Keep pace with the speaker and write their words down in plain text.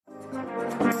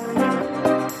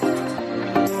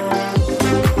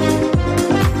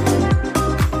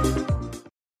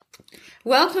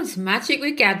Welcome to Magic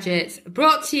with Gadgets,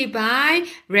 brought to you by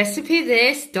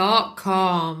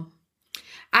RecipeThis.com.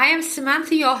 I am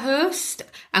Samantha, your host,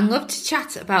 and love to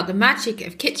chat about the magic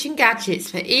of kitchen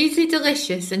gadgets for easy,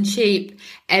 delicious and cheap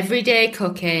everyday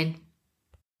cooking.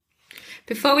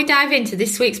 Before we dive into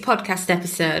this week's podcast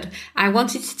episode, I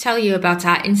wanted to tell you about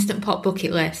our Instant Pot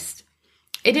bucket list.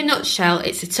 In a nutshell,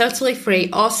 it's a totally free,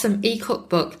 awesome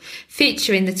e-cookbook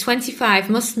featuring the 25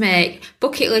 must-make,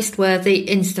 bucket list-worthy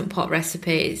Instant Pot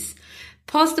recipes.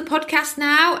 Pause the podcast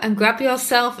now and grab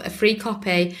yourself a free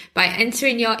copy by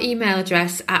entering your email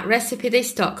address at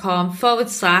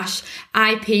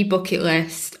recipethis.com/IP bucket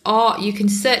list, or you can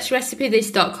search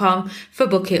recipethis.com for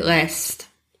bucket list.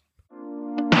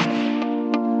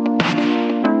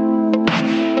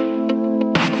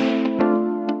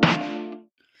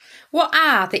 What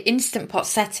are the Instant Pot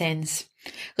settings?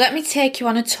 Let me take you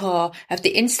on a tour of the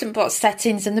Instant Pot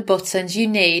settings and the buttons you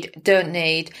don't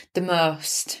need the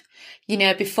most. You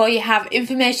know, before you have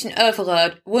information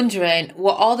overload, wondering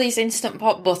what all these Instant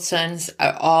Pot buttons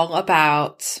are all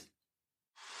about.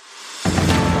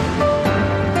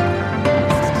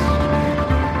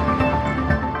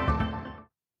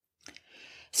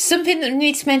 Something that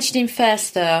needs mentioning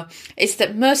first, though, is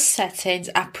that most settings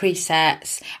are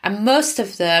presets, and most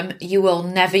of them you will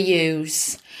never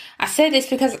use. I say this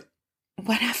because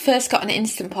when I first got an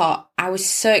Instant Pot, I was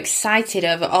so excited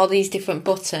over all these different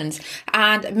buttons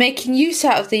and making use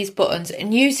out of these buttons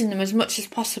and using them as much as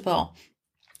possible.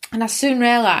 And I soon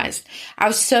realised I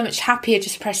was so much happier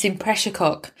just pressing pressure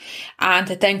cook and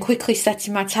then quickly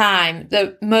setting my time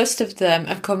that most of them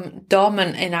have come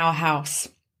dormant in our house.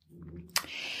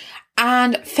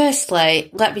 And firstly,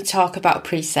 let me talk about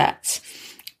presets,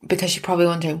 because you're probably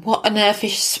wondering, what on earth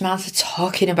is Samantha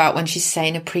talking about when she's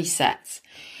saying a preset?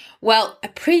 Well, a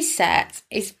preset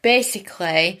is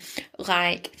basically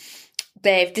like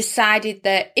they've decided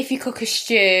that if you cook a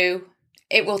stew,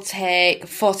 it will take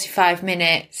 45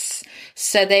 minutes.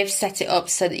 So they've set it up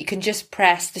so that you can just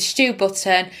press the stew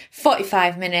button,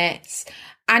 45 minutes,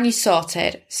 and you're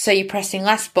sorted. So you're pressing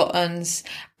less buttons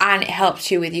and it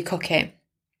helps you with your cooking.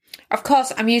 Of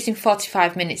course, I'm using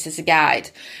 45 minutes as a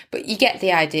guide, but you get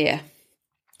the idea.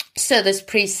 So there's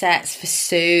presets for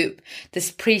soup, there's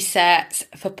presets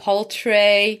for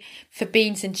poultry, for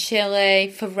beans and chilli,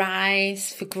 for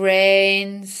rice, for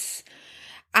grains,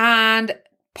 and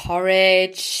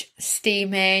porridge,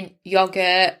 steaming,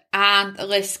 yogurt, and the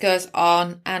list goes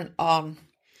on and on.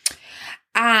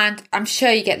 And I'm sure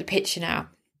you get the picture now.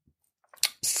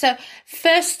 So,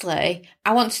 firstly,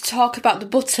 I want to talk about the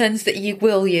buttons that you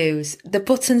will use, the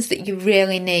buttons that you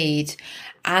really need,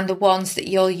 and the ones that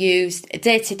you'll use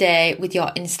day to day with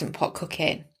your Instant Pot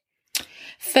cooking.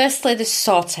 Firstly, the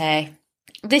saute.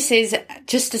 This is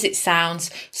just as it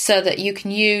sounds, so that you can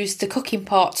use the cooking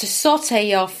pot to saute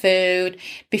your food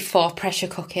before pressure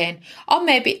cooking, or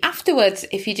maybe afterwards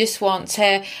if you just want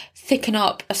to thicken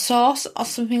up a sauce or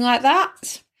something like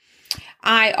that.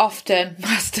 I often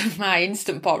master my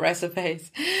Instant Pot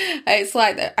recipes. It's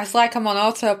like I'm on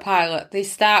autopilot. They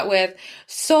start with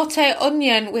saute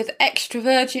onion with extra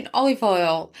virgin olive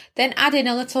oil, then add in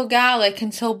a little garlic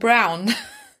until brown.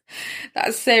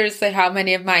 That's seriously how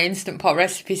many of my Instant Pot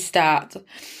recipes start.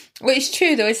 Well, it's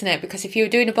true though, isn't it? Because if you were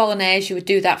doing a bolognese, you would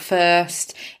do that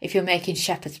first. If you're making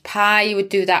shepherd's pie, you would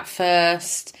do that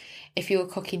first. If you were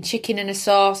cooking chicken in a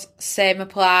sauce, same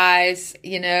applies,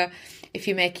 you know. If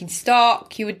you're making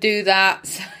stock, you would do that.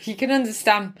 So you can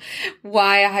understand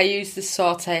why I use the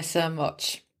saute so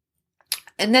much.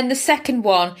 And then the second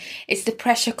one is the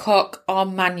pressure cook or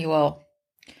manual.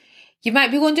 You might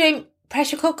be wondering,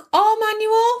 pressure cook or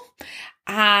manual?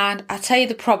 And I'll tell you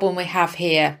the problem we have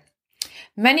here.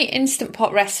 Many Instant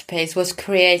Pot recipes was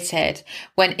created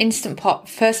when Instant Pot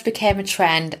first became a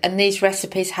trend, and these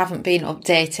recipes haven't been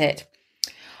updated.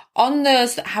 On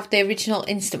those that have the original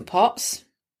Instant Pots,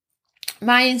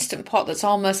 my Instant Pot that's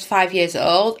almost 5 years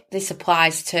old, this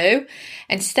applies to.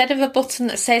 Instead of a button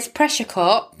that says pressure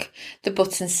cook, the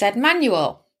button said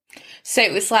manual. So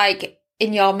it was like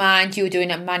in your mind you were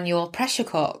doing a manual pressure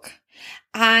cook.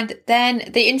 And then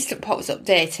the Instant Pot was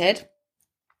updated,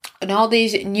 and all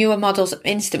these newer models of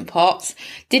Instant Pots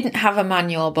didn't have a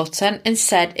manual button and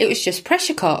said it was just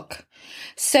pressure cook.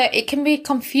 So it can be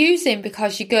confusing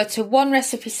because you go to one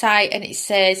recipe site and it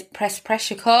says press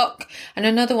pressure cook, and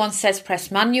another one says press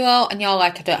manual, and you're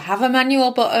like, I don't have a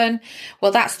manual button.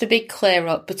 Well, that's the big clear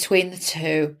up between the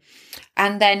two.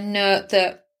 And then note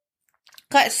that,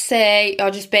 let's say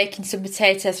you're just baking some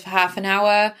potatoes for half an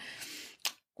hour.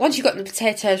 Once you've got the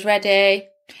potatoes ready,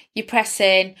 you press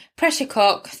in, pressure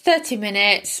cook, 30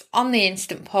 minutes on the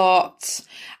Instant Pot,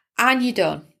 and you're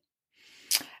done.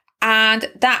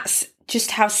 And that's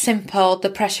just how simple the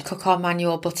pressure cooker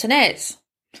manual button is.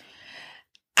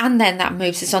 And then that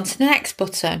moves us on to the next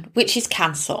button, which is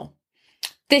cancel.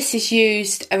 This is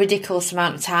used a ridiculous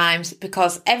amount of times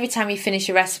because every time you finish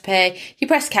a recipe, you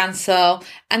press cancel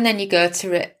and then you go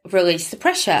to release the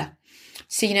pressure.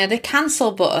 So, the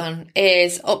cancel button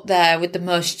is up there with the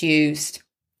most used.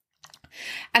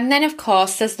 And then, of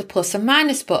course, there's the plus and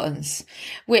minus buttons,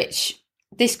 which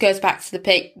this goes back to the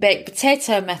baked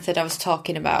potato method I was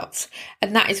talking about.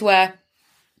 And that is where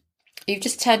you've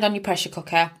just turned on your pressure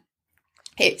cooker.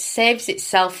 It saves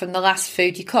itself from the last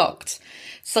food you cooked.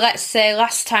 So let's say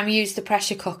last time you used the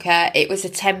pressure cooker, it was a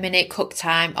 10-minute cook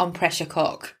time on pressure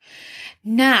cook.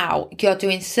 Now you're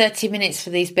doing 30 minutes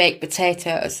for these baked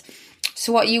potatoes.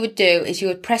 So what you would do is you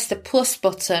would press the plus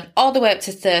button all the way up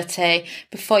to 30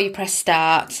 before you press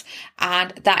start.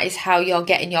 And that is how you're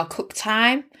getting your cook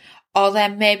time. Or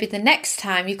then maybe the next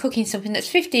time you're cooking something that's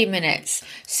 15 minutes.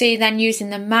 So you're then using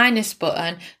the minus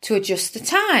button to adjust the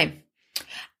time.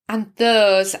 And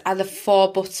those are the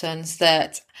 4 buttons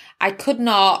that I could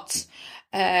not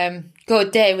go a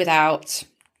day without.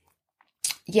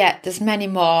 Yet there's many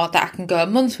more that I can go a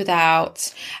month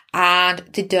without, and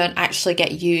they don't actually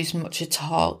get used much at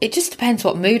all. It just depends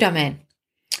what mood I'm in.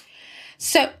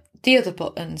 So the other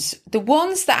buttons, the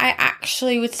ones that I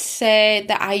actually would say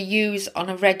that I use on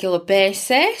a regular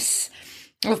basis,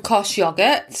 of course,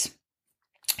 yogurt.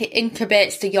 It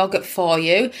incubates the yogurt for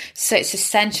you, so it's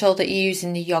essential that you're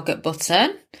using the yogurt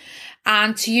button.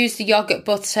 And to use the yogurt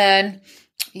button,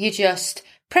 you just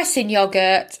press in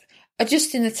yogurt,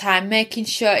 adjusting the time, making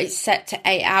sure it's set to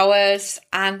 8 hours,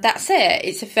 and that's it.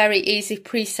 It's a very easy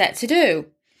preset to do.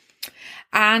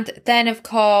 And then, of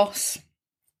course,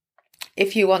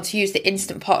 if you want to use the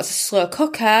Instant Pot as a slow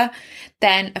cooker,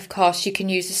 then, of course, you can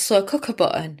use the slow cooker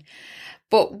button.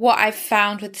 But what I've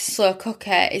found with the slow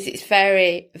cooker is it's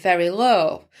very, very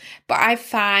low. But I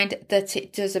find that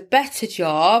it does a better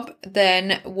job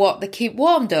than what the keep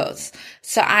warm does.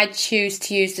 So I choose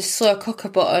to use the slow cooker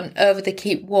button over the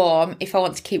keep warm if I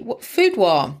want to keep food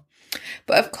warm.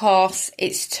 But of course,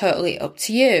 it's totally up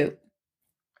to you.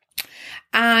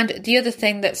 And the other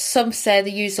thing that some say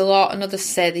they use a lot and others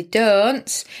say they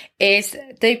don't is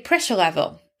the pressure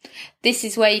level. This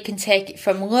is where you can take it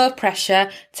from low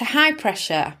pressure to high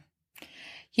pressure.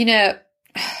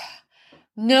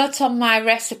 Note on my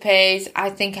recipes,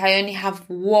 I think I only have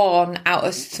 1 out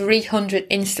of 300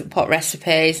 Instant Pot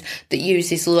recipes that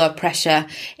uses low pressure.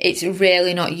 It's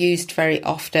really not used very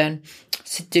often,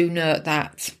 so do note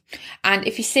that. And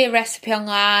if you see a recipe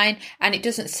online and it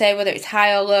doesn't say whether it's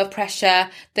high or low pressure,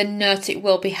 then note it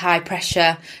will be high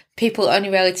pressure. People only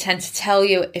really tend to tell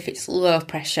you if it's low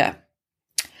pressure.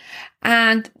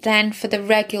 And then for the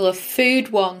regular food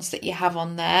ones that you have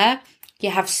on there,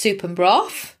 you have soup and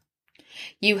broth,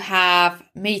 you have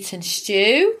meat and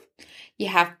stew, you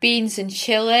have beans and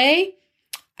chilli,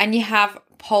 and you have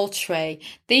poultry.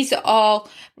 These are all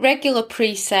regular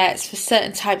presets for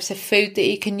certain types of food that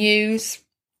you can use.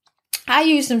 I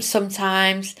use them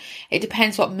sometimes. It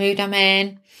depends what mood I'm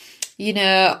in.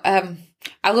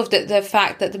 I love the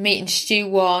fact that the meat and stew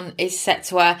one is set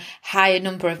to a higher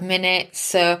number of minutes.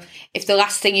 So if the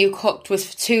last thing you cooked was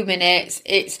for 2 minutes,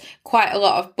 it's quite a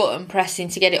lot of button pressing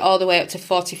to get it all the way up to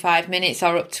 45 minutes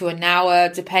or up to an hour,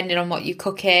 depending on what you're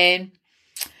cooking.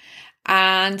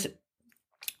 And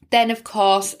then, of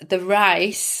course, the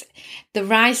rice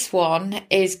one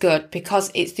is good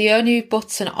because it's the only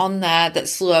button on there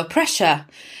that's low pressure.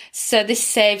 So this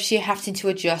saves you having to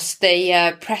adjust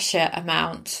the pressure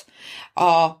amount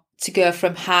or to go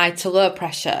from high to low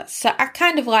pressure. So I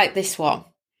kind of like this one.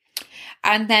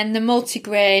 And then the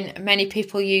multigrain, many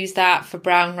people use that for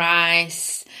brown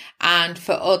rice and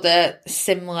for other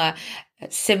similar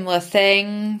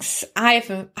things. I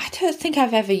don't think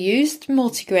I've ever used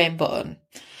multigrain button.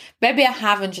 Maybe I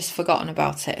haven't just forgotten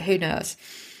about it. Who knows?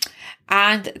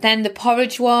 And then the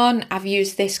porridge one, I've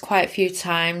used this quite a few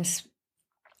times.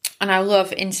 And I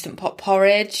love Instant Pot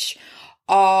porridge.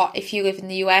 Or if you live in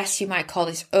the US, you might call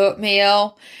this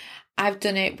oatmeal. I've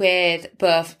done it with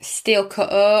both steel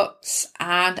cut oats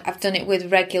and I've done it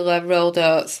with regular rolled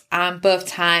oats. And both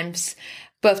types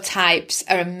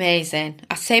are amazing.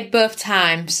 I say both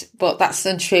times, but that's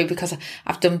untrue because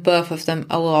I've done both of them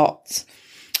a lot.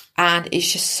 And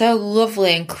it's just so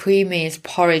lovely and creamy as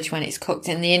porridge when it's cooked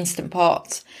in the Instant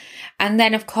Pot. And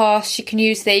then, of course, you can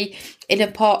use the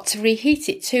inner pot to reheat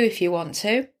it too if you want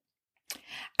to.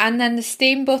 And then the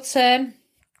steam button,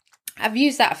 I've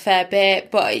used that a fair bit,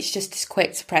 but it's just as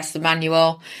quick to press the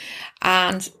manual.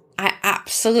 And I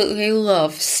absolutely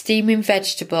love steaming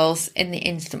vegetables in the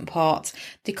Instant Pot.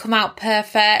 They come out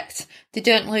perfect. They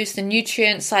don't lose the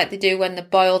nutrients like they do when they're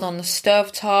boiled on the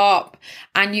stovetop.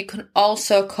 And you can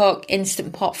also cook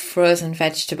Instant Pot frozen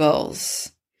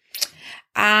vegetables.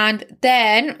 And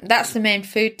then that's the main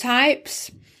food types.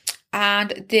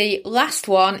 And the last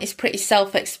one is pretty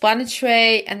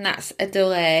self-explanatory, and that's a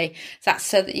delay. That's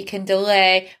so that you can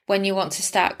delay when you want to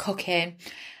start cooking.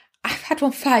 I've had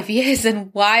one 5 years,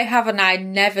 and why haven't I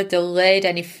never delayed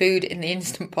any food in the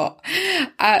Instant Pot?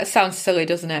 It sounds silly,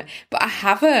 doesn't it? But I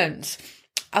haven't.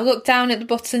 I look down at the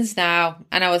buttons now,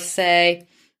 and I would say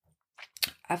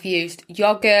I've used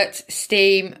yogurt,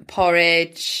 steam,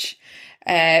 porridge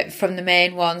from the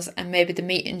main ones, and maybe the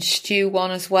meat and stew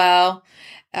one as well.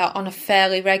 On a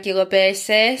fairly regular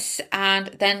basis. And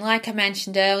then, like I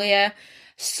mentioned earlier,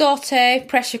 saute,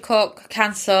 pressure cook,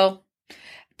 cancel,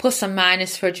 plus and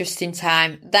minus for adjusting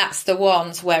time. That's the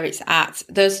ones where it's at.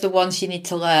 Those are the ones you need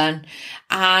to learn.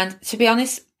 And to be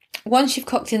honest, once you've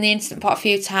cooked in the Instant Pot a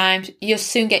few times, you'll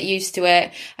soon get used to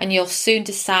it, and you'll soon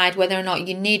decide whether or not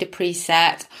you need a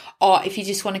preset, or if you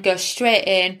just want to go straight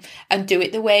in and do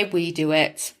it the way we do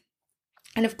it.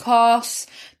 And of course,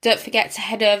 don't forget to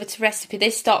head over to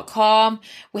recipethis.com.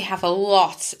 We have a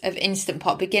lot of Instant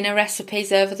Pot beginner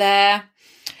recipes over there.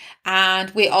 And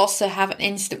we also have an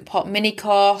Instant Pot mini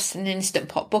course and an Instant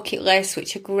Pot bucket list,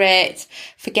 which are great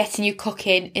for getting you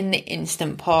cooking in the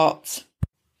Instant Pot.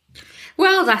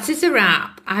 Well, that is a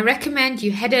wrap. I recommend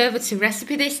you head over to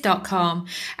recipethis.com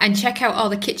and check out all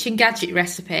the kitchen gadget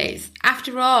recipes.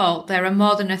 After all, there are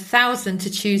more than 1,000 to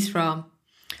choose from.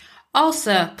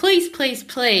 Also, please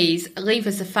leave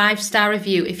us a 5-star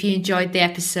review if you enjoyed the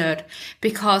episode,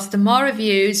 because the more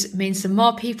reviews means the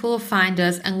more people will find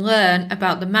us and learn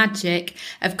about the magic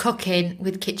of cooking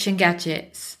with kitchen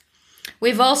gadgets.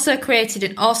 We've also created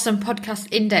an awesome podcast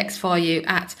index for you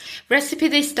at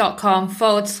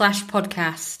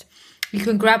recipethis.com/podcast. You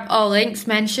can grab all links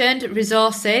mentioned,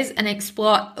 resources, and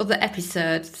explore other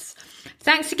episodes.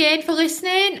 Thanks again for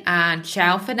listening, and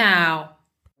ciao for now.